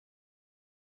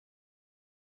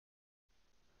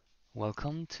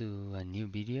Welcome to a new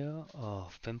video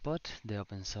of Penpot, the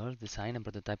open source design and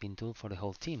prototyping tool for the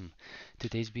whole team.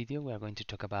 Today's video we are going to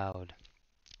talk about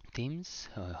teams,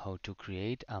 how to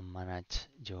create and manage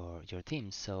your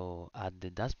teams. So at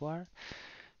the dashboard,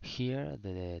 here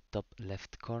the top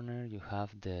left corner you have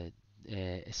the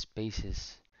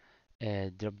spaces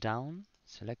drop down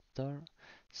selector.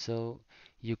 So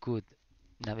you could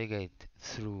navigate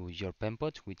through your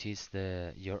Penpot, which is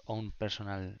your own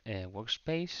personal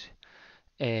workspace,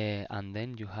 and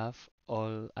then you have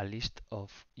all a list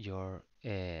of your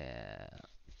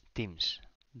teams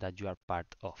that you are part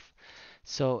of.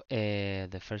 So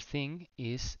the first thing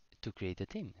is to create a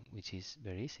team, which is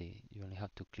very easy. You only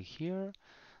have to click here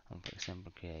and, for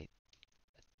example, create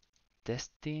test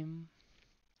team,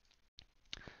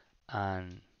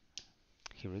 and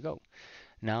here we go.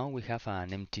 Now we have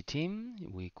an empty team.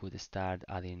 We could start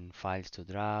adding files to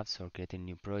drafts or creating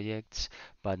new projects,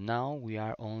 but now we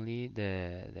are only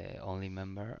the only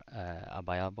member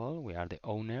available. We are the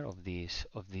owner of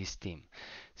this team.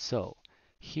 So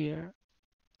here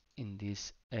in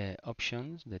these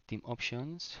options, the team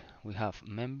options, we have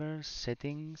members,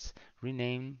 settings,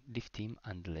 rename, leave team,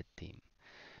 and delete team.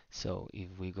 So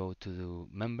if we go to the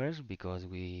members because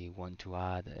we want to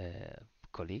add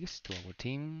colleagues to our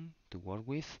team to work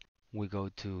with, we go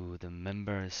to the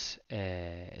members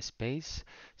space.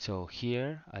 So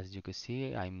here, as you can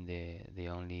see, I'm the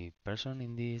only person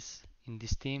in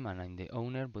this team, and I'm the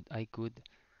owner. But I could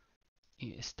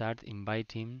start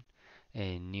inviting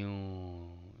new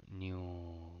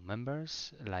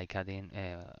members, like adding.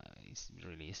 It's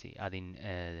really easy. Adding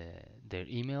their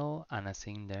email and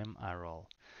assigning them a role,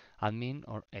 admin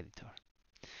or editor.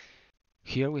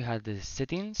 Here we have the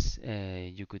settings.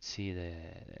 You could see the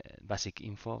basic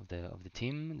info of the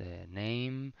team, the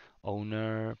name,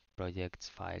 owner, projects,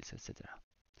 files, etc.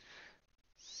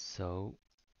 So,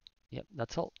 yep,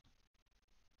 that's all.